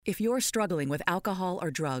If you're struggling with alcohol or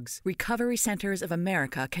drugs, Recovery Centers of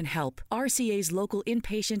America can help. RCA's local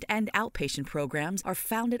inpatient and outpatient programs are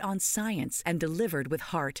founded on science and delivered with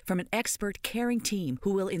heart from an expert caring team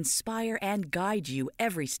who will inspire and guide you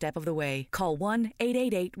every step of the way. Call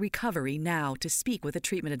 1-888-RECOVERY now to speak with a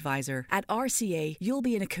treatment advisor. At RCA, you'll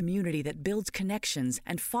be in a community that builds connections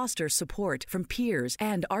and fosters support from peers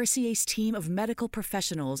and RCA's team of medical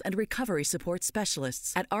professionals and recovery support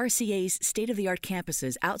specialists. At RCA's state-of-the-art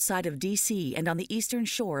campuses outside of D.C. and on the eastern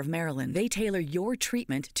shore of Maryland, they tailor your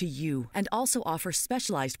treatment to you and also offer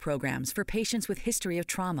specialized programs for patients with history of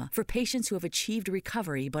trauma, for patients who have achieved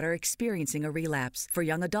recovery but are experiencing a relapse, for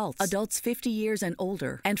young adults, adults 50 years and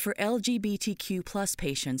older, and for LGBTQ plus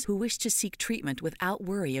patients who wish to seek treatment without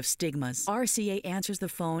worry of stigmas. RCA answers the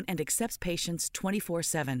phone and accepts patients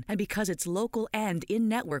 24/7. And because it's local and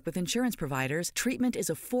in-network with insurance providers, treatment is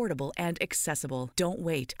affordable and accessible. Don't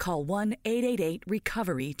wait. Call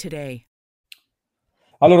 1-888-RECOVERY today.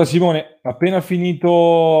 Allora Simone, appena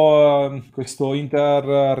finito questo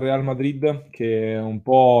Inter-Real Madrid che un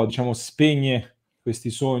po', diciamo, spegne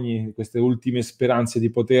questi sogni, queste ultime speranze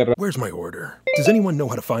di poter... Where's my order? Does anyone know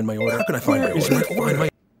how to find my order? How can I find my order?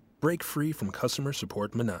 Break free from customer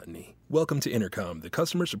support monotony. Welcome to Intercom, the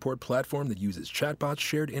customer support platform that uses chatbots,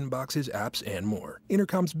 shared inboxes, apps, and more.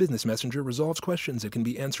 Intercom's business messenger resolves questions that can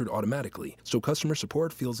be answered automatically, so customer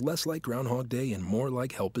support feels less like Groundhog Day and more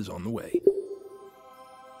like help is on the way.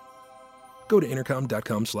 Go to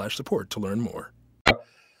intercom.com/support to learn more.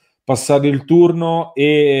 Passare il turno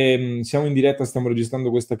e siamo in diretta, stiamo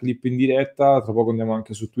registrando questa clip in diretta, tra poco andiamo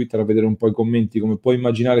anche su Twitter a vedere un po' i commenti. Come puoi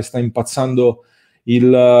immaginare sta impazzando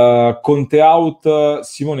il Conte out.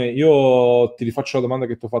 Simone, io ti rifaccio la domanda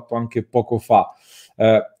che ti ho fatto anche poco fa.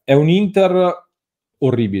 È un Inter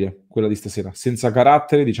orribile quella di stasera, senza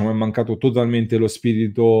carattere, diciamo, è mancato totalmente lo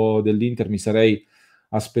spirito dell'Inter. Mi sarei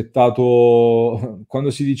aspettato, quando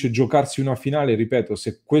si dice giocarsi una finale, ripeto,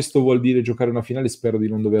 se questo vuol dire giocare una finale, spero di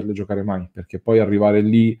non doverle giocare mai, perché poi arrivare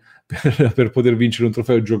lì per poter vincere un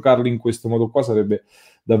trofeo e giocarli in questo modo qua sarebbe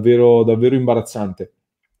davvero, davvero imbarazzante.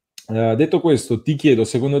 Detto questo, ti chiedo,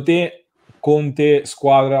 secondo te Conte,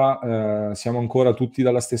 squadra, siamo ancora tutti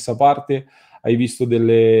dalla stessa parte? Hai visto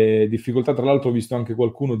delle difficoltà? Tra l'altro ho visto anche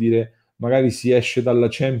qualcuno dire magari si esce dalla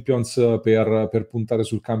Champions per puntare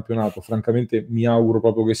sul campionato. Francamente mi auguro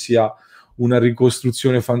proprio che sia una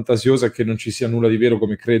ricostruzione fantasiosa e che non ci sia nulla di vero,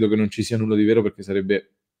 come credo che non ci sia nulla di vero, perché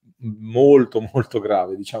sarebbe molto molto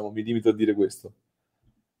grave, diciamo, mi limito a dire questo.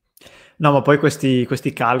 No, ma poi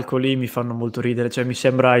questi calcoli mi fanno molto ridere, cioè mi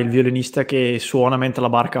sembra il violinista che suona mentre la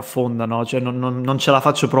barca affonda, no? Cioè non ce la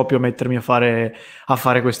faccio proprio a mettermi a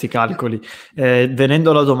fare questi calcoli.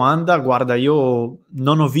 Venendo alla domanda, guarda, io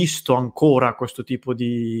non ho visto ancora questo tipo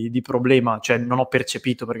di problema, cioè non ho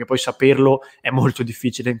percepito, perché poi saperlo è molto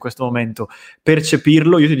difficile in questo momento.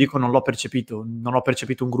 Percepirlo, io ti dico, non l'ho percepito, non ho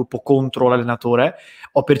percepito un gruppo contro l'allenatore,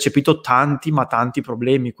 ho percepito tanti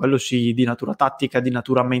problemi, quello sì, di natura tattica, di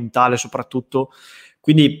natura mentale soprattutto,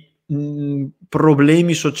 quindi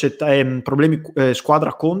problemi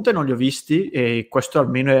squadra Conte non li ho visti, e questo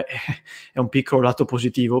almeno è un piccolo lato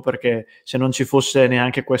positivo, perché se non ci fosse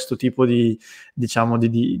neanche questo tipo di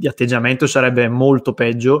atteggiamento sarebbe molto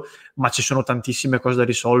peggio, ma ci sono tantissime cose da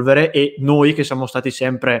risolvere, e noi che siamo stati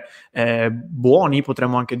sempre buoni,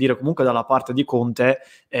 potremmo anche dire comunque dalla parte di Conte,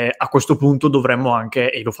 a questo punto dovremmo anche,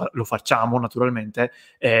 e lo facciamo naturalmente,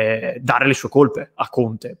 dare le sue colpe a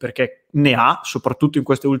Conte, perché ne ha, soprattutto in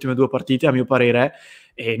queste ultime 2 partite, a mio parere,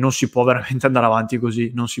 e non si può veramente andare avanti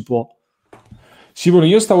così, non si può. Simone,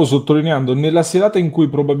 io stavo sottolineando, nella serata in cui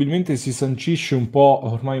probabilmente si sancisce un po',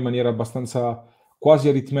 ormai in maniera abbastanza quasi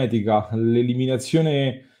aritmetica,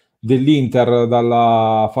 l'eliminazione dell'Inter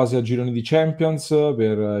dalla fase a gironi di Champions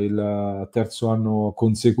per il terzo anno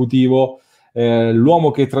consecutivo,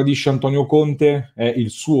 l'uomo che tradisce Antonio Conte è il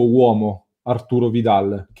suo uomo, Arturo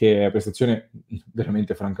Vidal, che è prestazione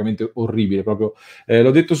veramente, francamente orribile. Proprio l'ho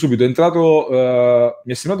detto subito, è entrato,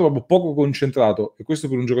 mi è sembrato proprio poco concentrato, e questo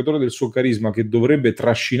per un giocatore del suo carisma che dovrebbe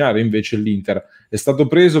trascinare invece l'Inter. È stato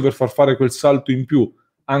preso per far fare quel salto in più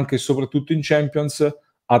anche e soprattutto in Champions,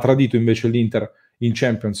 ha tradito invece l'Inter in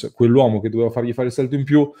Champions, quell'uomo che doveva fargli fare il salto in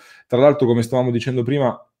più. Tra l'altro, come stavamo dicendo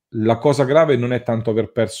prima, la cosa grave non è tanto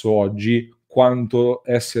aver perso oggi quanto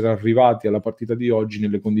essere arrivati alla partita di oggi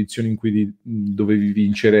nelle condizioni in cui dovevi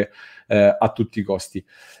vincere a tutti i costi.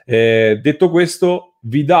 Detto questo,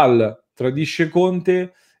 Vidal tradisce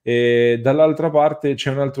Conte, e dall'altra parte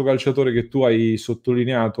c'è un altro calciatore che tu hai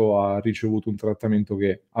sottolineato ha ricevuto un trattamento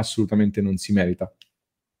che assolutamente non si merita.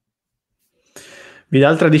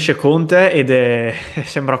 Vidal tradisce Conte ed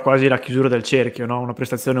sembra quasi la chiusura del cerchio, no? Una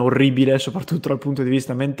prestazione orribile, soprattutto dal punto di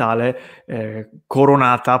vista mentale,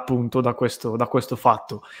 coronata appunto da questo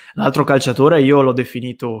fatto. L'altro calciatore, io l'ho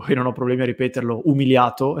definito, e non ho problemi a ripeterlo,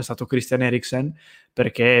 umiliato, è stato Christian Eriksen,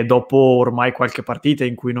 perché dopo ormai qualche partita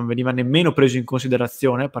in cui non veniva nemmeno preso in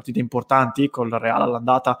considerazione, partite importanti, con la Real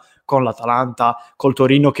all'andata, con l'Atalanta, col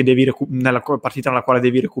Torino che nella partita nella quale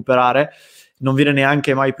devi recuperare, non viene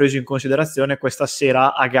neanche mai preso in considerazione. Questa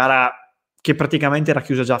sera, a gara che praticamente era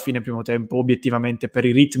chiusa già a fine primo tempo, obiettivamente, per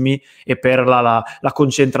i ritmi e per la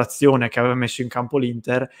concentrazione che aveva messo in campo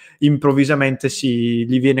l'Inter, improvvisamente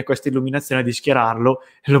gli viene questa illuminazione di schierarlo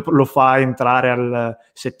e lo fa entrare al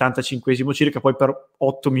 75esimo circa, poi per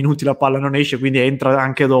 8 minuti la palla non esce, quindi entra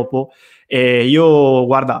anche dopo. E io,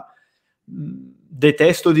 guarda,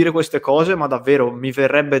 detesto dire queste cose, ma davvero mi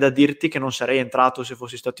verrebbe da dirti che non sarei entrato se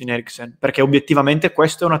fossi stato in Eriksen, perché obiettivamente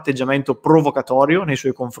questo è un atteggiamento provocatorio nei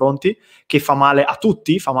suoi confronti, che fa male a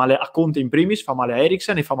tutti, fa male a Conte in primis, fa male a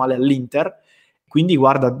Eriksen e fa male all'Inter. Quindi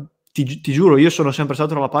guarda, ti giuro, io sono sempre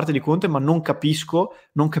stato dalla parte di Conte, ma non capisco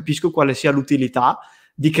quale sia l'utilità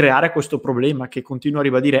di creare questo problema, che continuo a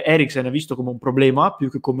ribadire. Eriksen è visto come un problema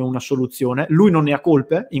più che come una soluzione, lui non ne ha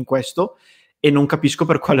colpe in questo, e non capisco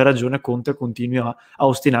per quale ragione Conte continui a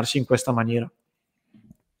ostinarsi in questa maniera.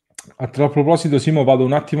 A tal proposito, Simo, vado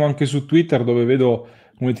un attimo anche su Twitter, dove vedo,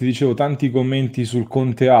 come ti dicevo, tanti commenti sul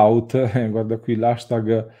Conte out. Guarda qui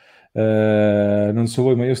l'hashtag, non so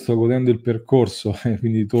voi, ma io sto godendo il percorso,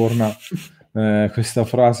 quindi torna questa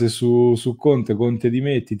frase su Conte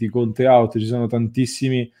dimettiti, Conte out. Ci sono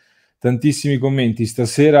tantissimi commenti.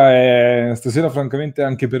 Stasera francamente,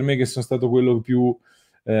 anche per me, che sono stato quello più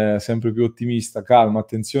sempre più ottimista, calma,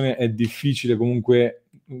 attenzione, è difficile comunque,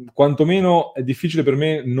 quantomeno è difficile per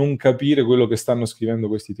me non capire quello che stanno scrivendo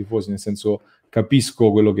questi tifosi, nel senso,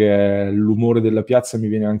 capisco quello che è l'umore della piazza, mi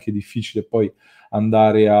viene anche difficile poi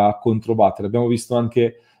andare a controbattere. Abbiamo visto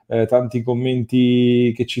anche tanti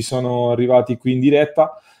commenti che ci sono arrivati qui in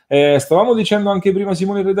diretta. Stavamo dicendo anche prima,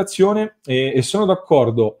 Simone, in redazione, e sono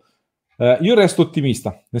d'accordo. Io resto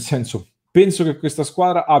ottimista, nel senso, penso che questa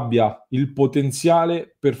squadra abbia il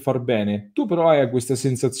potenziale per far bene. Tu però hai questa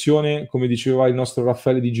sensazione, come diceva il nostro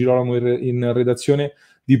Raffaele Di Girolamo in redazione,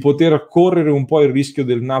 di poter correre un po' il rischio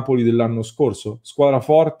del Napoli dell'anno scorso. Squadra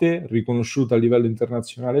forte, riconosciuta a livello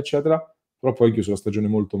internazionale, eccetera, però poi chiuso la stagione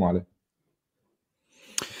molto male.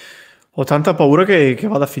 Ho tanta paura che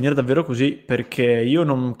vada a finire davvero così, perché io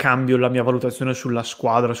non cambio la mia valutazione sulla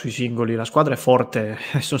squadra, sui singoli. La squadra è forte,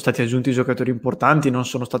 sono stati aggiunti giocatori importanti, non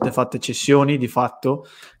sono state fatte cessioni di fatto,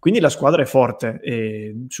 quindi la squadra è forte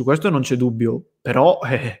e su questo non c'è dubbio. Però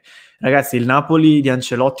ragazzi, il Napoli di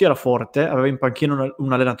Ancelotti era forte, aveva in panchina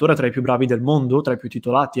un allenatore tra i più bravi del mondo, tra i più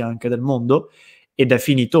titolati anche del mondo, ed è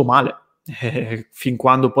finito male. Fin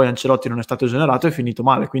quando poi Ancelotti non è stato esonerato è finito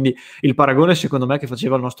male, quindi il paragone secondo me che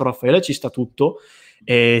faceva il nostro Raffaele ci sta tutto.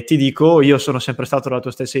 E ti dico, io sono sempre stato della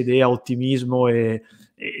tua stessa idea, ottimismo e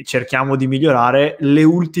cerchiamo di migliorare. Le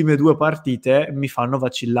ultime 2 partite mi fanno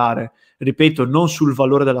vacillare, ripeto, non sul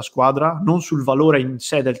valore della squadra, non sul valore in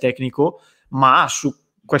sé del tecnico, ma su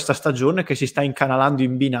questa stagione che si sta incanalando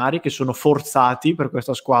in binari che sono forzati per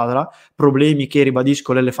questa squadra, problemi che,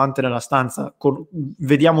 ribadisco, l'elefante nella stanza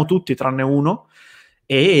vediamo tutti tranne uno,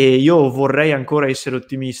 e io vorrei ancora essere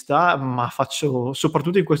ottimista, ma faccio,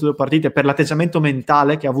 soprattutto in queste 2 partite, per l'atteggiamento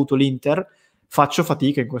mentale che ha avuto l'Inter, faccio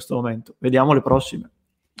fatica in questo momento. Vediamo le prossime.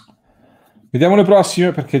 Vediamo le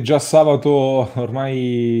prossime, perché già sabato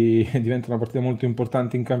ormai diventa una partita molto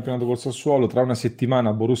importante in campionato col Sassuolo. Tra una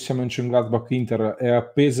settimana Borussia Mönchengladbach-Inter, è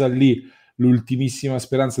appesa lì l'ultimissima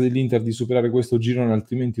speranza dell'Inter di superare questo girone,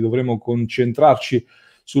 altrimenti dovremo concentrarci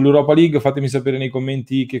sull'Europa League. Fatemi sapere nei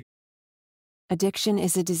commenti che... Addiction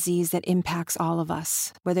is a disease that impacts all of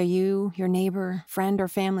us. Whether you, your neighbor, friend, or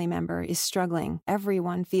family member is struggling,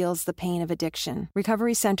 everyone feels the pain of addiction.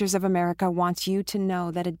 Recovery Centers of America wants you to know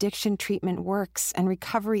that addiction treatment works and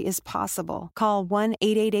recovery is possible. Call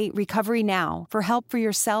 1-888-RECOVERY now for help for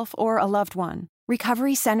yourself or a loved one.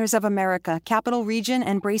 Recovery Centers of America, Capital Region,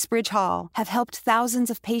 and Bracebridge Hall have helped thousands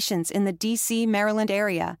of patients in the D.C., Maryland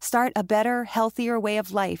area start a better, healthier way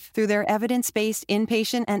of life through their evidence-based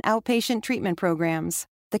inpatient and outpatient treatment programs.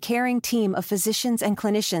 The caring team of physicians and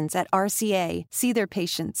clinicians at RCA see their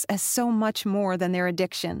patients as so much more than their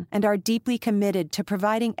addiction and are deeply committed to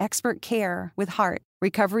providing expert care with heart.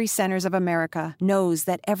 Recovery Centers of America knows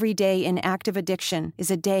that every day in active addiction is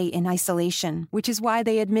a day in isolation, which is why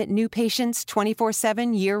they admit new patients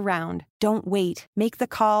 24/7 year-round. Don't wait. Make the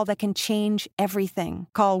call that can change everything.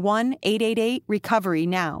 Call 1-888-RECOVERY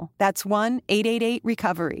now. That's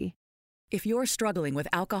 1-888-RECOVERY. If you're struggling with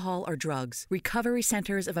alcohol or drugs, Recovery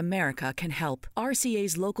Centers of America can help.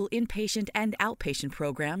 RCA's local inpatient and outpatient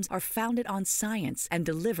programs are founded on science and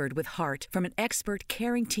delivered with heart from an expert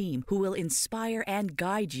caring team who will inspire and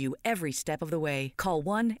guide you every step of the way. Call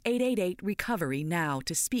 1-888-RECOVERY now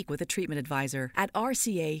to speak with a treatment advisor. At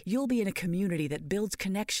RCA, you'll be in a community that builds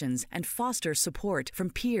connections and fosters support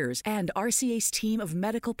from peers and RCA's team of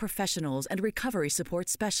medical professionals and recovery support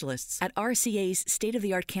specialists. At RCA's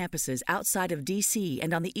state-of-the-art campuses outside of D.C.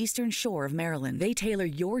 and on the Eastern Shore of Maryland, they tailor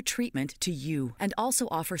your treatment to you and also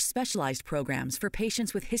offer specialized programs for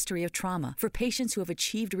patients with history of trauma, for patients who have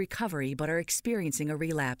achieved recovery but are experiencing a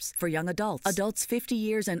relapse, for young adults, adults 50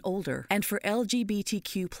 years and older, and for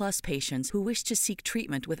LGBTQ plus patients who wish to seek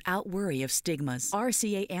treatment without worry of stigmas.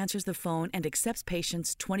 RCA answers the phone and accepts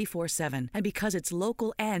patients 24/7. And because it's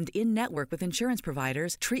local and in-network with insurance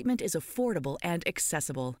providers, treatment is affordable and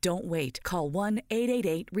accessible. Don't wait. Call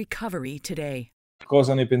 1-888-RECOVERY today.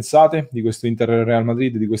 Cosa ne pensate di questo Inter-Real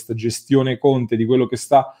Madrid, di questa gestione Conte, di quello che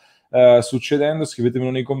sta succedendo?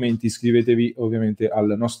 Scrivetemelo nei commenti, iscrivetevi ovviamente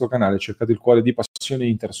al nostro canale, cercate il cuore di Passione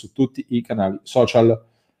Inter su tutti i canali social.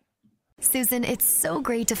 Susan, it's so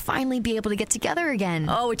great to finally be able to get together again.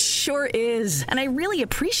 Oh, it sure is. And I really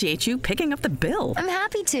appreciate you picking up the bill. I'm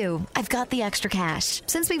happy to. I've got the extra cash.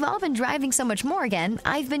 Since we've all been driving so much more again,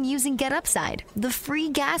 I've been using Get Upside, the free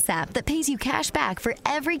gas app that pays you cash back for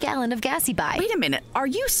every gallon of gas you buy. Wait a minute. Are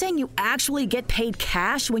you saying you actually get paid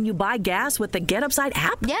cash when you buy gas with the Get Upside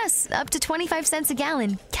app? Yes, up to 25 cents a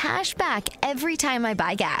gallon, cash back every time I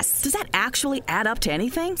buy gas. Does that actually add up to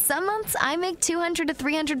anything? Some months I make $200 to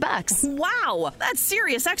 $300. Wow, that's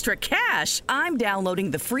serious extra cash. I'm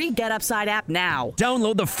downloading the free Get Upside app now.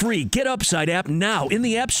 Download the free Get Upside app now in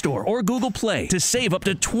the App Store or Google Play to save up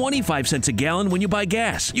to 25 cents a gallon when you buy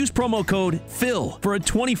gas. Use promo code PHIL for a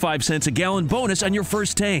 25 cents a gallon bonus on your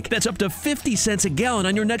first tank. That's up to 50 cents a gallon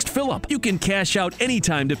on your next fill-up. You can cash out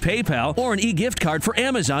anytime to PayPal or an e-gift card for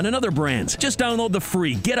Amazon and other brands. Just download the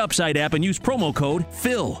free Get Upside app and use promo code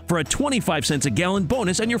PHIL for a 25 cents a gallon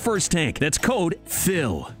bonus on your first tank. That's code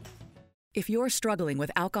PHIL. If you're struggling with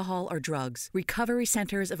alcohol or drugs, Recovery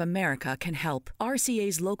Centers of America can help.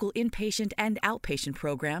 RCA's local inpatient and outpatient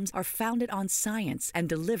programs are founded on science and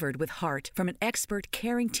delivered with heart from an expert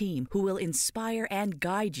caring team who will inspire and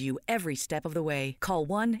guide you every step of the way. Call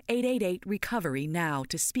 1-888-RECOVERY now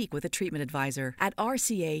to speak with a treatment advisor. At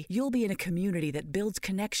RCA, you'll be in a community that builds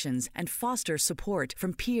connections and fosters support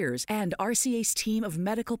from peers and RCA's team of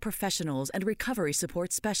medical professionals and recovery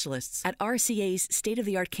support specialists. At RCA's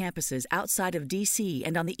state-of-the-art campuses outside of D.C.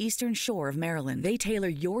 and on the Eastern Shore of Maryland, they tailor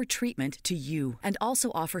your treatment to you and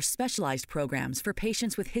also offer specialized programs for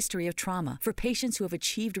patients with history of trauma, for patients who have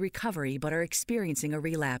achieved recovery but are experiencing a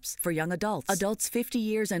relapse, for young adults, adults 50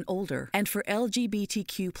 years and older, and for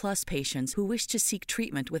LGBTQ plus patients who wish to seek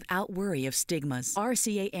treatment without worry of stigmas.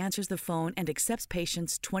 RCA answers the phone and accepts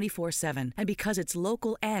patients 24/7. And because it's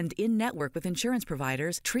local and in-network with insurance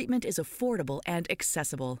providers, treatment is affordable and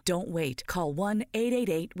accessible. Don't wait. Call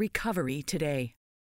 1-888-RECOVERY today.